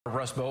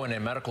Russ Bowen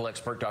and medical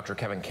expert Dr.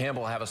 Kevin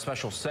Campbell have a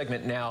special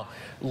segment now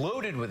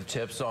loaded with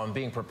tips on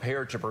being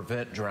prepared to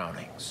prevent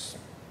drownings.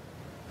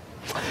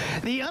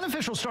 The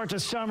unofficial start to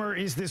summer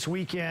is this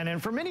weekend, and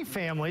for many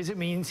families it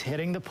means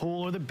hitting the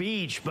pool or the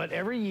beach. But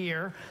every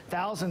year,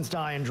 thousands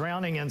die in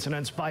drowning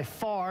incidents. By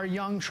far,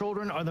 young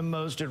children are the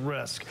most at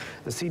risk.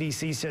 The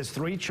CDC says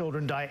 3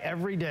 children die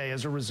every day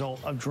as a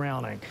result of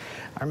drowning.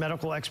 Our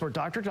medical expert,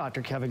 Dr.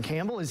 Kevin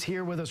Campbell, is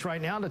here with us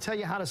right now to tell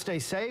you how to stay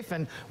safe.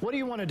 And what do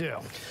you want to do?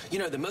 You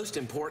know, the most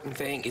important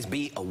thing is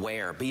be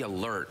aware, be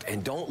alert,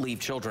 and don't leave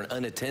children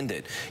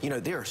unattended. You know,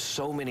 there are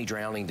so many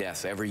drowning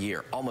deaths every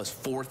year, almost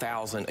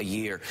 4,000 a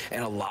year,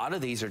 and a lot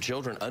of these are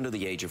children under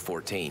the age of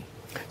 14.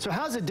 So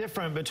how's it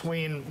different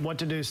between what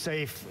to do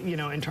safe, you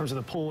know, in terms of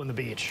the pool and the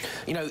beach?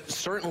 You know,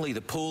 certainly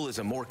the pool is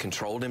a more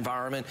controlled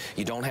environment.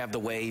 You don't have the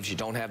waves, you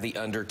don't have the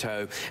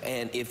undertow,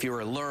 and if you're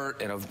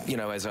alert and, you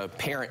know, as a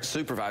parent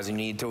supervising,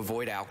 you need to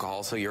avoid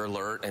alcohol so you're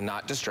alert and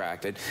not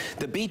distracted.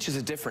 The beach is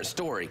a different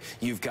story.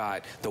 You've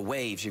got the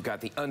waves, you've got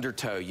the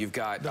undertow, you've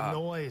got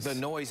the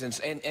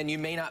noise, and you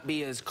may not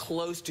be as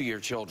close to your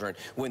children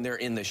when they're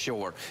in the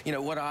shore. You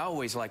know, what I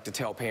always like to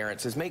tell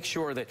parents is make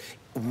sure that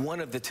one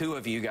of the 2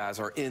 of you guys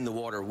are in the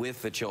water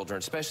with the children,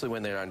 especially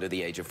when they're under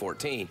the age of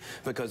 14,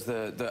 because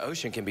the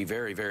ocean can be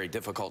very, very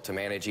difficult to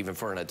manage even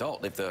for an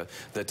adult if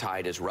the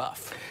tide is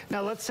rough.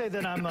 Now, let's say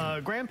that I'm a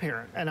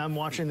grandparent and I'm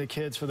watching the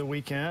kids for the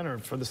weekend or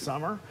for the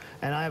summer,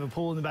 and I have a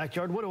pool in the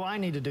backyard. What do I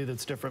need to do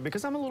that's different?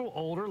 Because I'm a little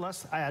older,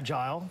 less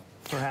agile,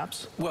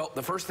 perhaps. Well,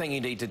 the first thing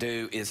you need to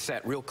do is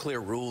set real clear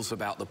rules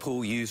about the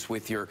pool use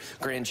with your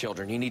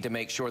grandchildren. You need to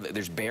make sure that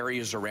there's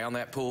barriers around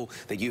that pool,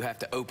 that you have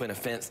to open a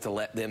fence to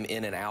let them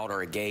in and out,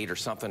 or a gate or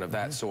something of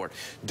that sort.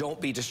 Don't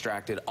be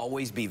distracted.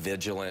 Always be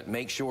vigilant.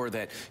 Make sure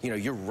that, you know,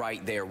 you're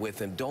right there with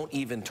them. Don't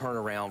even turn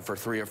around for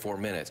 3 or 4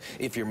 minutes.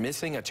 If you're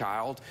missing a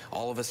child,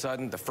 all of a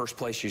sudden, the first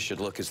place you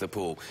should look is the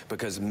pool,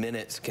 because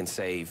minutes can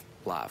save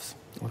lives.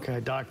 Okay,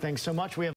 Doc, thanks so much. We have